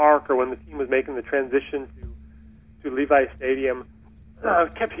Candlestick Park or when the team was making the transition to Levi Stadium. I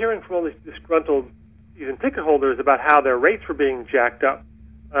kept hearing from all these disgruntled season ticket holders about how their rates were being jacked up.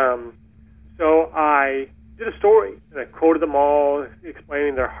 So I did a story, and I quoted them all,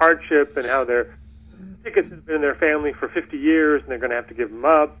 explaining their hardship and how their tickets have been in their family for 50 years, and they're going to have to give them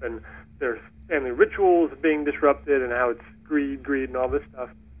up, and their family rituals are being disrupted, and how it's greed, and all this stuff.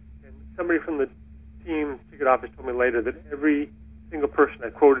 And somebody from the team ticket office told me later that every single person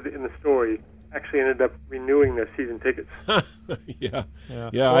I quoted in the story actually ended up renewing their season tickets.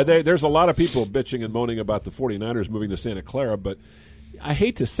 There's a lot of people bitching and moaning about the 49ers moving to Santa Clara, but I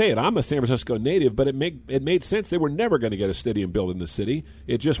hate to say it, I'm a San Francisco native, but it made sense. They were never going to get a stadium built in the city.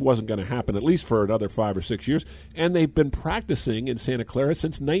 It just wasn't going to happen, at least for another 5 or 6 years. And they've been practicing in Santa Clara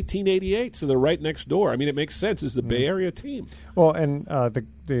since 1988, so they're right next door. I mean, it makes sense. It's a Bay Area team. Well, and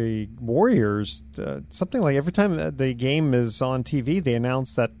the Warriors, something like every time the game is on TV, they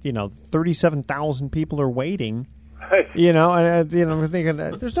announce that 37,000 people are waiting. Right. And I'm thinking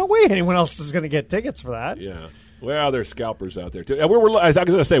there's no way anyone else is going to get tickets for that. Yeah. Well, there's scalpers out there too. As I was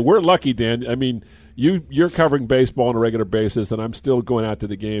going to say, we're lucky, Dan. I mean, you're covering baseball on a regular basis, and I'm still going out to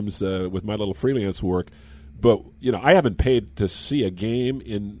the games with my little freelance work. But I haven't paid to see a game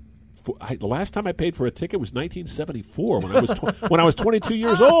in. The last time I paid for a ticket was 1974 when I was 22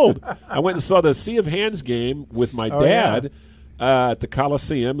 years old. I went and saw the Sea of Hands game with my dad at the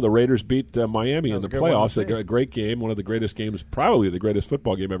Coliseum. The Raiders beat Miami in the playoffs. A great game, one of the greatest games, probably the greatest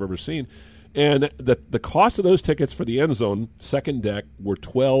football game I've ever seen. And the cost of those tickets for the end zone, second deck, were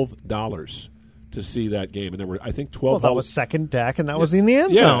 $12 to see that game. And there were, I think, 12. Well, that was second deck, and that was in the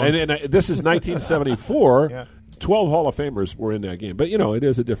end zone. Yeah, and this is 1974. 12 Hall of Famers were in that game. But, it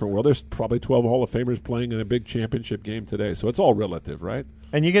is a different world. There's probably 12 Hall of Famers playing in a big championship game today. So it's all relative, right?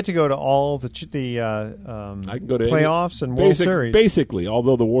 And you get to go to all the I can go to playoffs and World Series. Basically,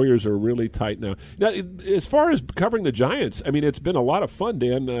 although the Warriors are really tight now. Now, as far as covering the Giants, I mean, it's been a lot of fun,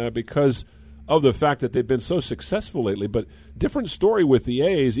 Dan, because of the fact that they've been so successful lately. But different story with the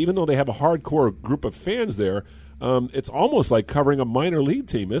A's, even though they have a hardcore group of fans there, it's almost like covering a minor league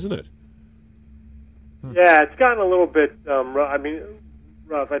team, isn't it? Yeah, it's gotten a little bit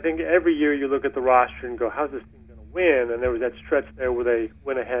rough. I think every year you look at the roster and go, how's this team going to win? And there was that stretch there where they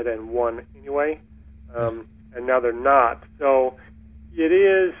went ahead and won anyway, and now they're not. So it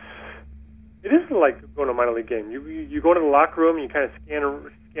is like going to a minor league game. You go into the locker room, and you kind of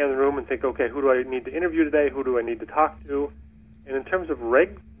scan the room and think, okay, who do I need to interview today? Who do I need to talk to? And in terms of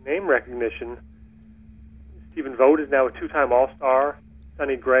name recognition, Stephen Vogt is now a two-time All-Star.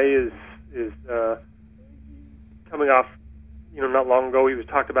 Sonny Gray is coming off, not long ago he was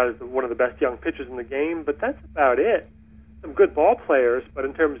talked about as one of the best young pitchers in the game, but that's about it. Some good ball players, but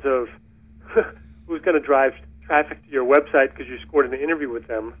in terms of who's going to drive traffic to your website because you scored an interview with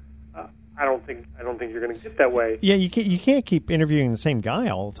them, I don't think you're going to get that way. Yeah, you can't keep interviewing the same guy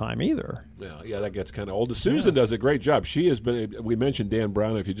all the time either. Yeah, that gets kind of old. Susan does a great job. She has been. We mentioned Dan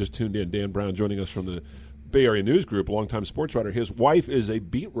Brown. If you just tuned in, Dan Brown joining us from the Bay Area News Group, longtime sports writer. His wife is a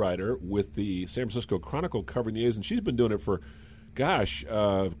beat writer with the San Francisco Chronicle covering the A's, and she's been doing it for,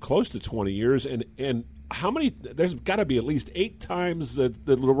 close to 20 years. And how many? There's got to be at least 8 times that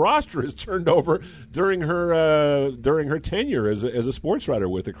the roster is turned over during her tenure as a sports writer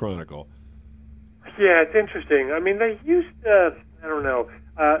with the Chronicle. Yeah, it's interesting. I mean, they used to, I don't know,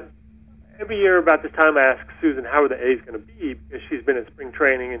 every year about this time I ask Susan how are the A's going to be, because she's been at spring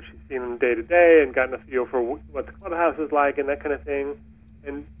training and she's seen them day to day and gotten a feel for what the clubhouse is like and that kind of thing.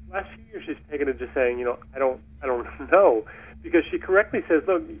 And last few years she's taken to just saying, I don't know, because she correctly says,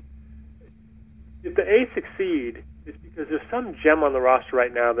 look, if the A's succeed, it's because there's some gem on the roster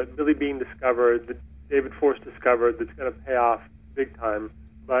right now that Billy Beane discovered, that David Force discovered, that's going to pay off big time.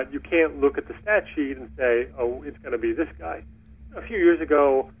 But you can't look at the stat sheet and say, oh, it's going to be this guy. A few years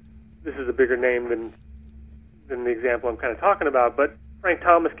ago, this is a bigger name than the example I'm kind of talking about, but Frank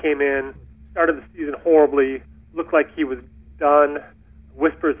Thomas came in, started the season horribly, looked like he was done,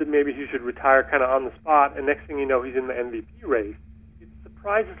 whispers that maybe he should retire kind of on the spot, and next thing you know, he's in the MVP race. It's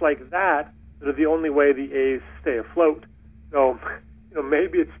surprises like that that are the only way the A's stay afloat. So,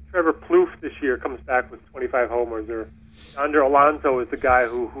 maybe it's Trevor Plouffe this year comes back with 25 homers, or Yonder Alonso is the guy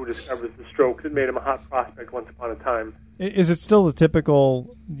who discovers the stroke that made him a hot prospect once upon a time. Is it still the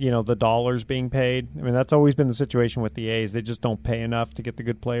typical, the dollars being paid? I mean, that's always been the situation with the A's. They just don't pay enough to get the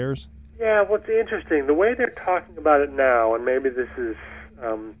good players. Yeah, what's interesting, the way they're talking about it now, and maybe this is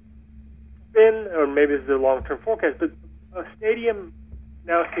thin, or maybe this is a long-term forecast, but a stadium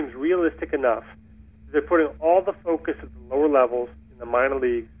now seems realistic enough. They're putting all the focus at the lower levels in the minor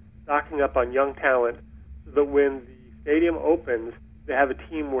leagues, stocking up on young talent, so that when the stadium opens, they have a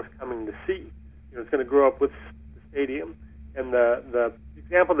team worth coming to see. It's going to grow up with the stadium. And the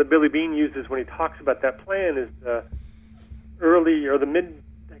example that Billy Beane uses when he talks about that plan is the early, or the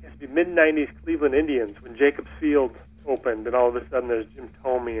mid-90s Cleveland Indians, when Jacobs Field opened, and all of a sudden there's Jim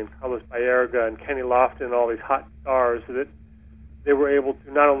Thome and Carlos Baerga and Kenny Lofton and all these hot stars, so that they were able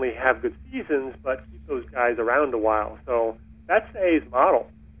to not only have good seasons, but keep those guys around a while. So that's the A's model.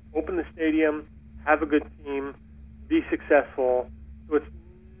 Open the stadium, have a good team, be successful. So it's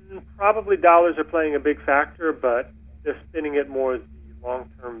probably dollars are playing a big factor, but they're spinning it more as the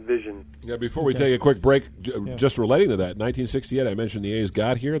long-term vision. Yeah, before we take a quick break, just relating to that, 1968, I mentioned the A's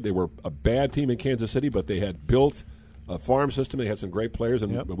got here. They were a bad team in Kansas City, but they had built a farm system. They had some great players,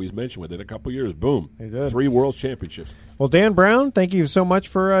 and we mentioned within a couple of years, boom, 3 World Championships. Well, Dan Brown, thank you so much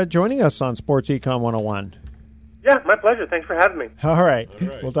for joining us on Sports Econ 101. Yeah, my pleasure. Thanks for having me. All right.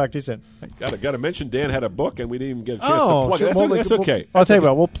 We'll talk to you soon. Got to mention Dan had a book, and we didn't even get a chance to plug it. That's okay. I'll tell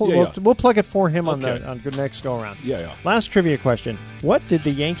you what. We'll plug it for him on the next go around. Yeah. Last trivia question: what did the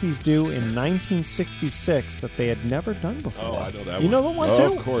Yankees do in 1966 that they had never done before? Oh, I know that one. You know the one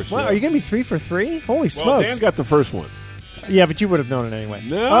too? Of course. What, are you going to be 3 for 3? Holy smokes! Well, Dan got the first one. Yeah, but you would have known it anyway.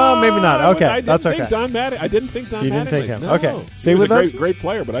 No, maybe not. Okay, that's okay. I didn't think Don Mattingly. You didn't think him. No. Okay, stay he was with us. Great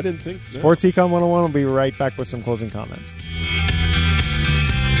player, but I didn't think. No. Sports Econ 101 will be right back with some closing comments.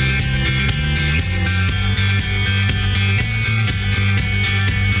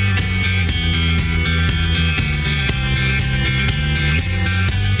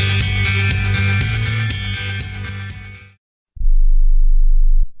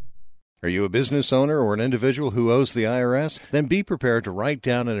 Are you a business owner or an individual who owes the IRS? Then be prepared to write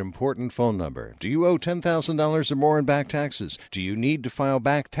down an important phone number. Do you owe $10,000 or more in back taxes? Do you need to file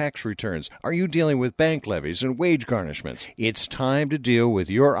back tax returns? Are you dealing with bank levies and wage garnishments? It's time to deal with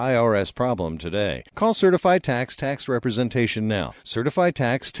your IRS problem today. Call Certified Tax Representation now. Certified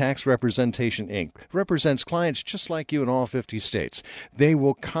Tax Representation, Inc. represents clients just like you in all 50 states. They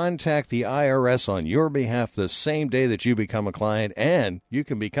will contact the IRS on your behalf the same day that you become a client, and you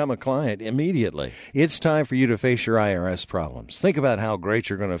can become a client immediately. It's time for you to face your IRS problems. Think about how great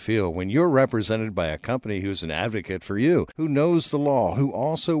you're going to feel when you're represented by a company who's an advocate for you, who knows the law, who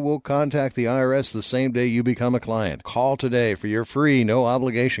also will contact the IRS the same day you become a client. Call today for your free,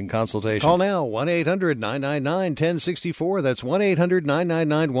 no-obligation consultation. Call now, 1-800-999-1064. That's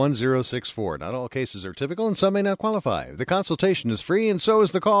 1-800-999-1064. Not all cases are typical, and some may not qualify. The consultation is free, and so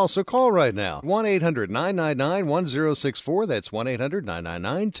is the call, so call right now. 1-800-999-1064. That's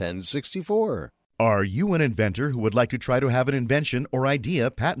 1-800-999-1064. Are you an inventor who would like to try to have an invention or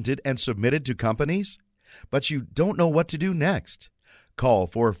idea patented and submitted to companies? But you don't know what to do next? Call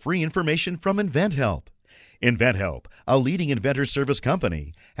for free information from InventHelp. InventHelp, a leading inventor service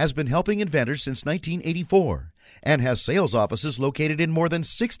company, has been helping inventors since 1984 and has sales offices located in more than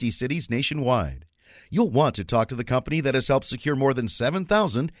 60 cities nationwide. You'll want to talk to the company that has helped secure more than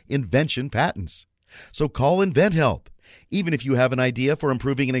 7,000 invention patents. So call InventHelp. Even if you have an idea for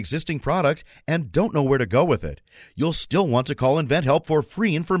improving an existing product and don't know where to go with it, you'll still want to call InventHelp for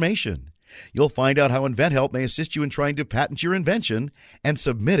free information. You'll find out how InventHelp may assist you in trying to patent your invention and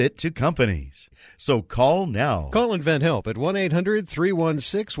submit it to companies. So call now. Call InventHelp at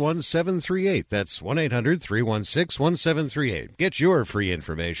 1-800-316-1738. That's 1-800-316-1738. Get your free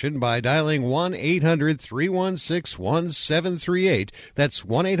information by dialing 1-800-316-1738. That's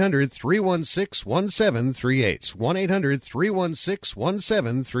 1-800-316-1738.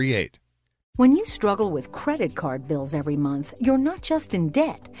 1-800-316-1738. When you struggle with credit card bills every month, you're not just in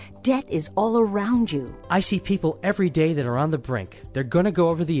debt. Debt is all around you. I see people every day that are on the brink. They're going to go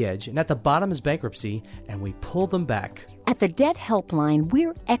over the edge, and at the bottom is bankruptcy, and we pull them back. At the Debt Helpline,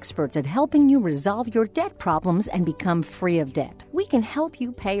 we're experts at helping you resolve your debt problems and become free of debt. We can help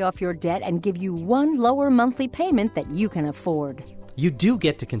you pay off your debt and give you one lower monthly payment that you can afford. You do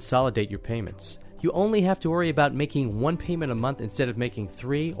get to consolidate your payments. You only have to worry about making one payment a month instead of making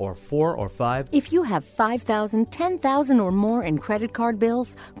 3 or 4 or 5. If you have $5,000, $10,000 or more in credit card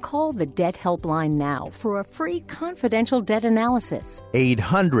bills, call the Debt Helpline now for a free confidential debt analysis.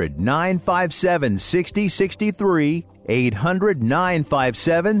 800-957-6063.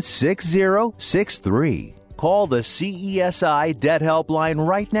 800-957-6063. Call the CESI Debt Helpline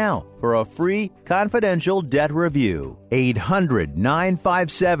right now for a free confidential debt review.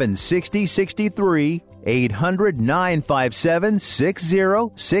 800-957-6063.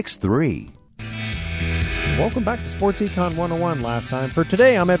 800-957-6063. Welcome back to Sports Econ 101. Last time. For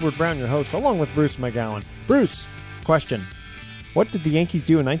today, I'm Edward Brown, your host, along with Bruce McGowan. Bruce, question. What did the Yankees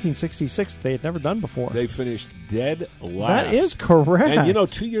do in 1966 they had never done before? They finished dead last. That is correct. And,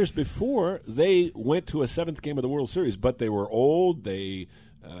 2 years before, they went to a seventh game of the World Series, but they were old. They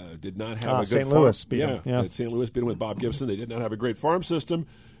did not have a good St. farm. Louis beat them. Yeah. St. Louis beat them with Bob Gibson. They did not have a great farm system.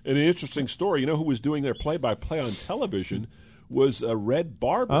 And an interesting story, who was doing their play-by-play on television was Red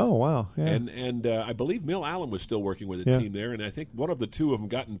Barber. Oh, wow. Yeah. And I believe Mill Allen was still working with the team there, and I think one of the two of them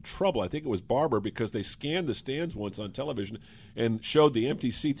got in trouble. I think it was Barber because they scanned the stands once on television and showed the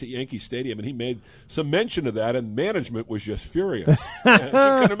empty seats at Yankee Stadium, and he made some mention of that, and management was just furious. As you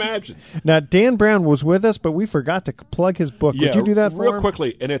can imagine. Now, Dan Brown was with us, but we forgot to plug his book. Would you do that for him? Real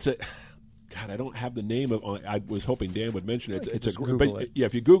quickly, and it's a... God, I don't have the name of. I was hoping Dan would mention it. It's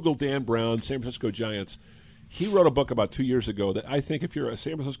if you Google Dan Brown, San Francisco Giants, he wrote a book about 2 years ago that I think if you're a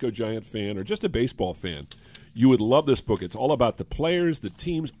San Francisco Giant fan or just a baseball fan, you would love this book. It's all about the players, the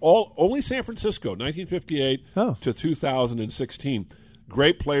teams, only San Francisco, 1958 to 2016.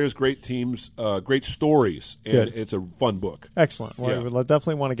 Great players, great teams, great stories, and it's a fun book. Excellent. Well, we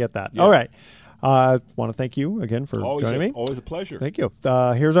definitely want to get that. Yeah. All right. I want to thank you again for joining me. Always a pleasure. Thank you.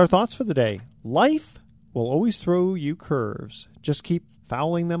 Here's our thoughts for the day. Life will always throw you curves. Just keep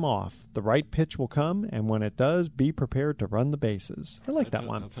fouling them off. The right pitch will come, and when it does, be prepared to run the bases. I like that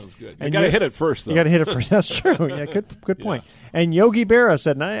one. That sounds good. You got to hit it first, though. You got to hit it first. That's true. Yeah, good point. And Yogi Berra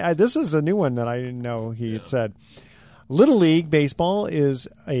said, and this is a new one that I didn't know he had said, Little League baseball is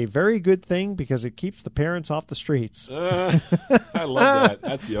a very good thing because it keeps the parents off the streets. I love that.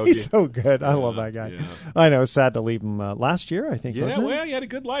 That's Yogi. He's so good. I love that guy. Yeah. I know. It's sad to leave him last year, I think. Yeah, wasn't well, he had a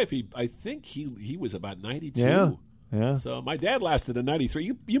good life. I think he was about 92. Yeah. So my dad lasted to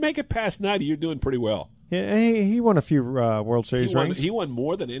 93. You make it past 90, you're doing pretty well. Yeah, he won a few World Series rings. He won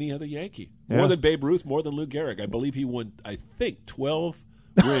more than any other Yankee. Yeah. More than Babe Ruth, more than Lou Gehrig. I believe he won, 12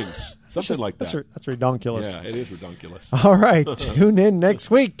 rings. Something like that. That's ridiculous. Yeah, it is ridiculous. All right. Tune in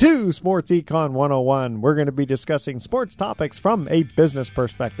next week to Sports Econ 101. We're going to be discussing sports topics from a business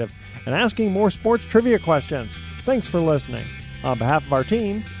perspective and asking more sports trivia questions. Thanks for listening. On behalf of our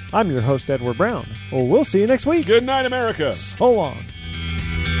team, I'm your host, Edward Brown. Well, we'll see you next week. Good night, America. So long.